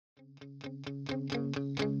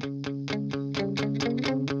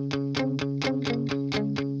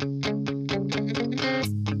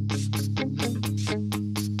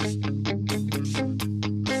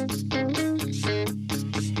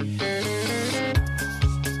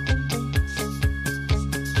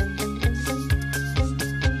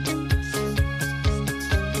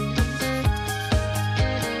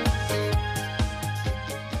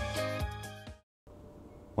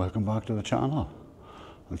back to the channel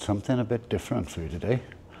and something a bit different for you today.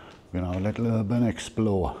 We're going to have a little urban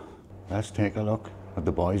explore. Let's take a look at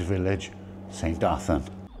the boys' village, St. Athens.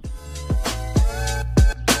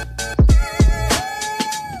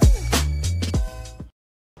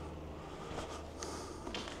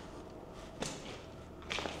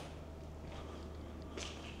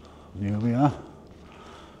 Here we are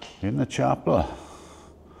in the chapel.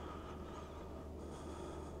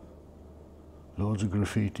 Loads of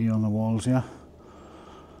graffiti on the walls here.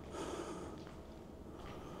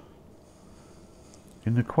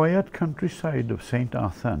 In the quiet countryside of St.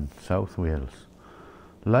 Athens, South Wales,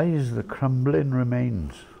 lies the crumbling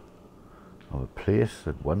remains of a place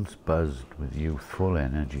that once buzzed with youthful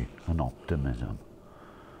energy and optimism.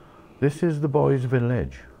 This is the boys'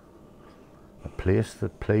 village, a place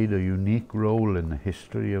that played a unique role in the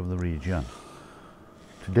history of the region.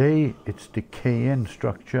 Today, its decaying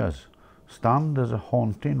structures stand as a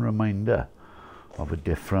haunting reminder of a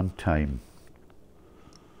different time.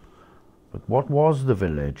 But what was the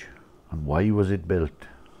village and why was it built?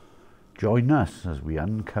 Join us as we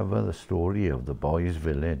uncover the story of the boys'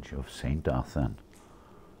 village of St. Athens.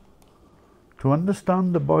 To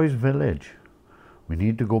understand the boys' village, we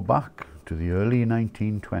need to go back to the early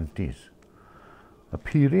 1920s, a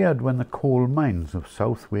period when the coal mines of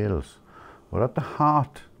South Wales were at the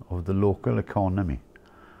heart of the local economy.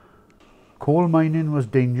 Coal mining was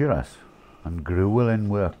dangerous and grueling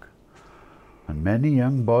work, and many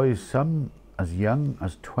young boys, some as young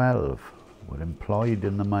as 12, were employed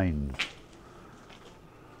in the mines.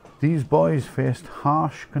 These boys faced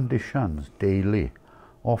harsh conditions daily,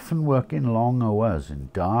 often working long hours in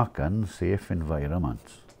dark, unsafe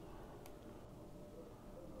environments.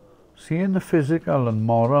 Seeing the physical and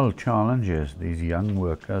moral challenges these young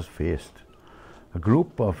workers faced, a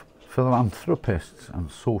group of philanthropists and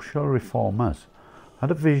social reformers had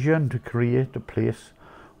a vision to create a place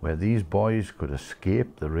where these boys could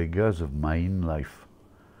escape the rigours of mine life.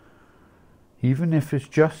 Even if it's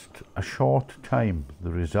just a short time,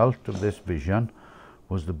 the result of this vision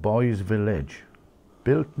was the boys' village,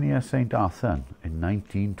 built near St. Athens in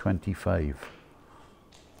 1925.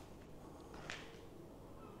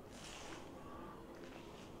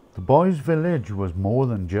 The boys' village was more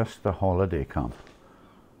than just a holiday camp.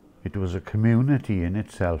 It was a community in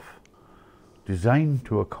itself, designed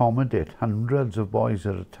to accommodate hundreds of boys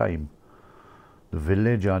at a time. The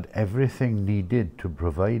village had everything needed to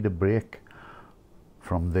provide a break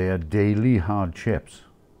from their daily hardships.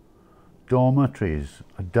 Dormitories,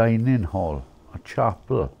 a dining hall, a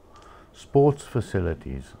chapel, sports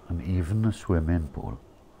facilities, and even a swimming pool.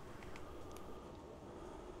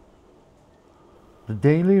 The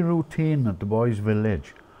daily routine at the boys'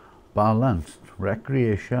 village balanced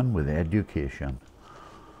recreation with education.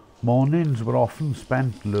 Mornings were often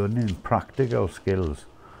spent learning practical skills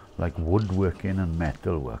like woodworking and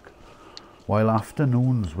metalwork, while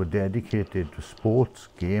afternoons were dedicated to sports,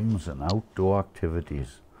 games and outdoor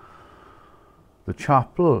activities. The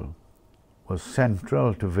chapel was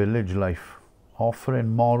central to village life,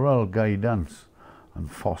 offering moral guidance and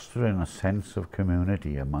fostering a sense of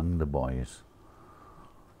community among the boys.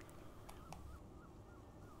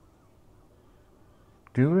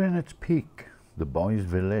 During its peak, the boys'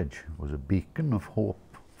 village was a beacon of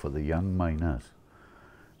hope for the young miners.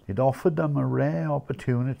 It offered them a rare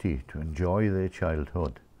opportunity to enjoy their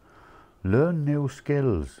childhood, learn new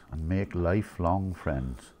skills and make lifelong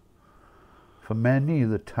friends. For many,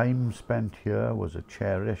 the time spent here was a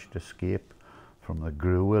cherished escape from the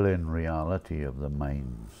grueling reality of the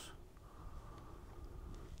mines.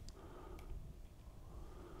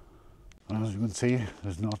 And as you can see,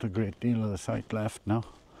 there's not a great deal of the site left now.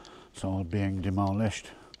 It's all being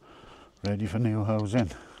demolished, ready for new housing.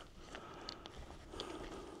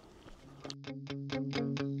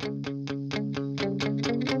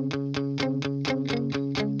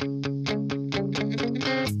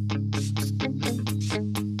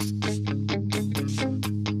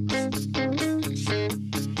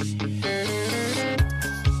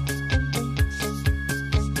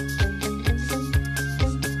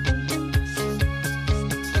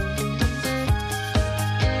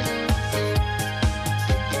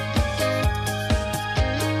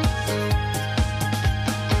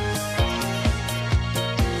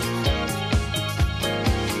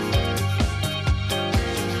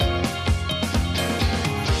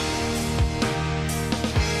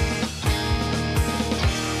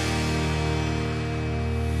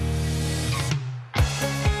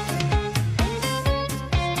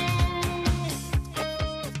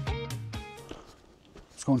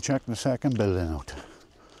 Let's go and check the second building out.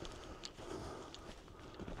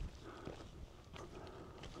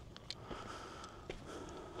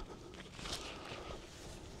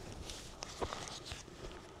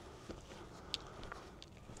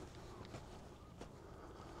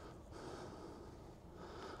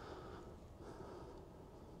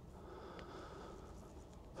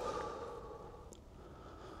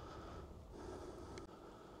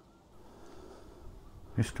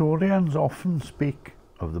 Historians often speak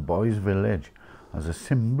of the boys' village as a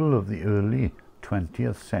symbol of the early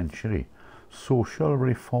 20th century social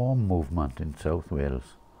reform movement in South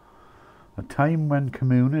Wales, a time when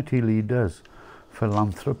community leaders,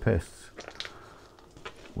 philanthropists,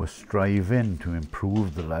 were striving to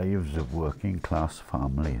improve the lives of working class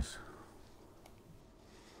families.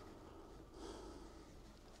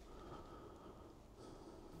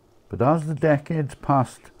 But as the decades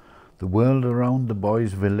passed, the world around the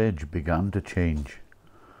boys' village began to change.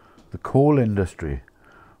 The coal industry,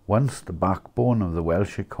 once the backbone of the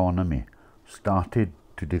Welsh economy, started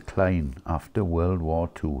to decline after World War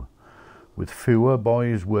II. With fewer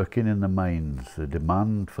boys working in the mines, the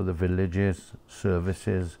demand for the village's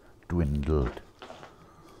services dwindled.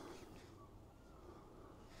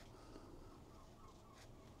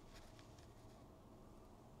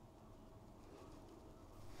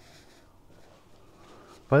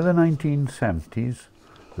 By the 1970s,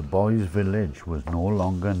 the boys' village was no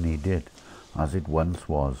longer needed as it once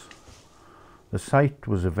was. The site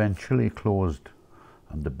was eventually closed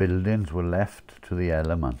and the buildings were left to the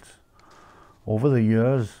elements. Over the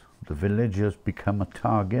years, the village has become a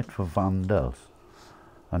target for vandals,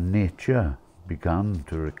 and nature began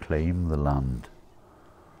to reclaim the land.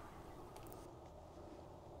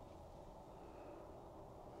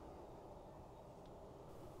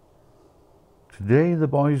 Today, the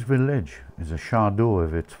boys' village is a shadow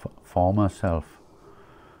of its former self,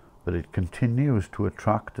 but it continues to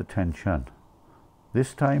attract attention,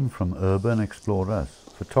 this time from urban explorers,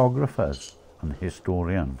 photographers, and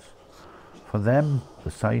historians. For them, the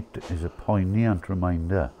site is a poignant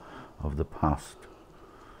reminder of the past,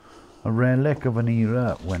 a relic of an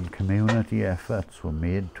era when community efforts were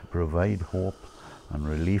made to provide hope and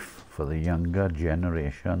relief for the younger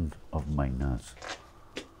generation of miners.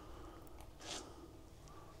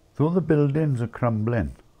 Though the buildings are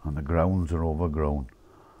crumbling and the grounds are overgrown,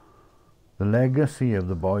 the legacy of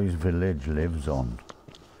the boys' village lives on.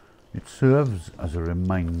 It serves as a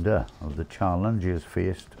reminder of the challenges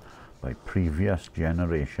faced by previous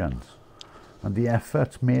generations and the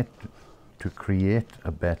efforts made to create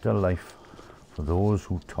a better life for those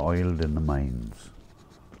who toiled in the mines.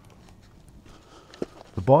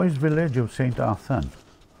 The boys' village of St. Athens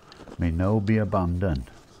may now be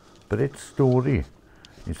abandoned, but its story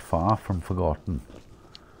is far from forgotten.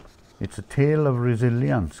 It's a tale of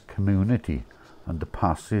resilience, community, and the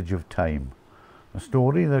passage of time, a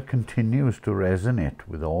story that continues to resonate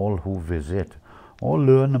with all who visit or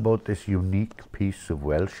learn about this unique piece of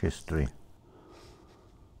Welsh history.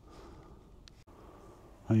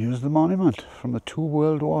 And here's the monument from the 2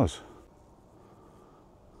 World Wars.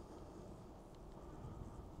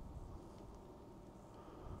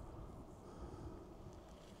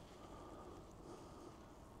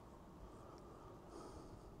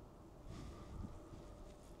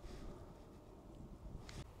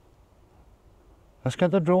 Let's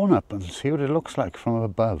get the drone up and see what it looks like from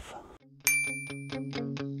above.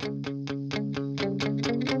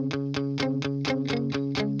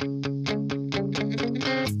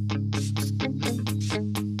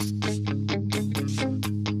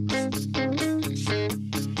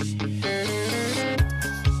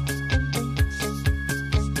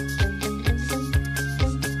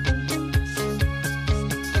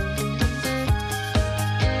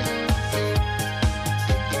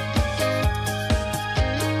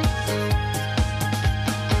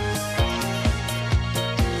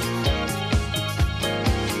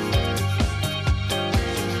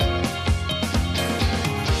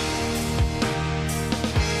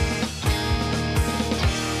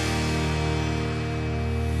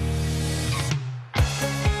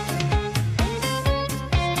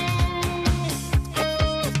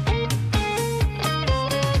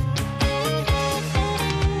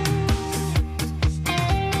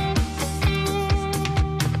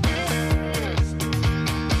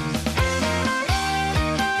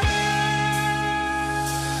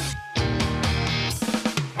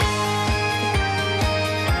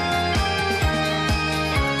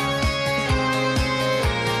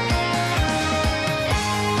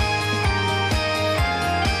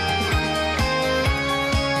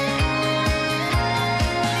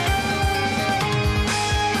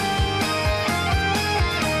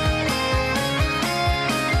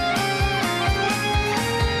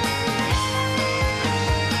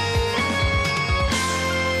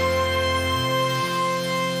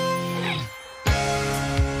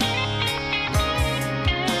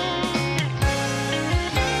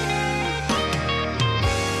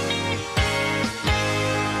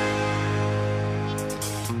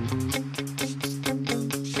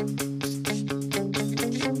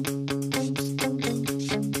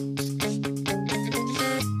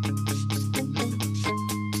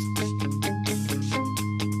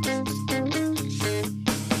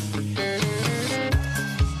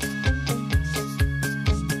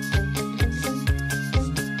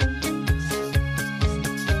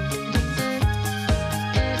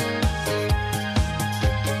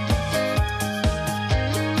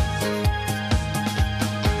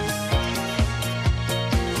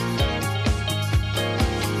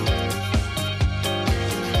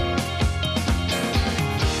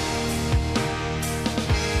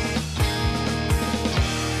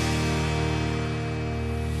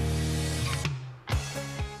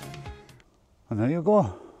 And there you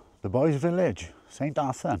go, the boys' village, St.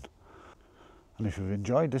 Athens. And if you've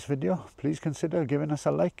enjoyed this video, please consider giving us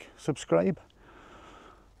a like, subscribe,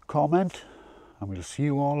 comment, and we'll see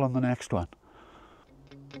you all on the next one.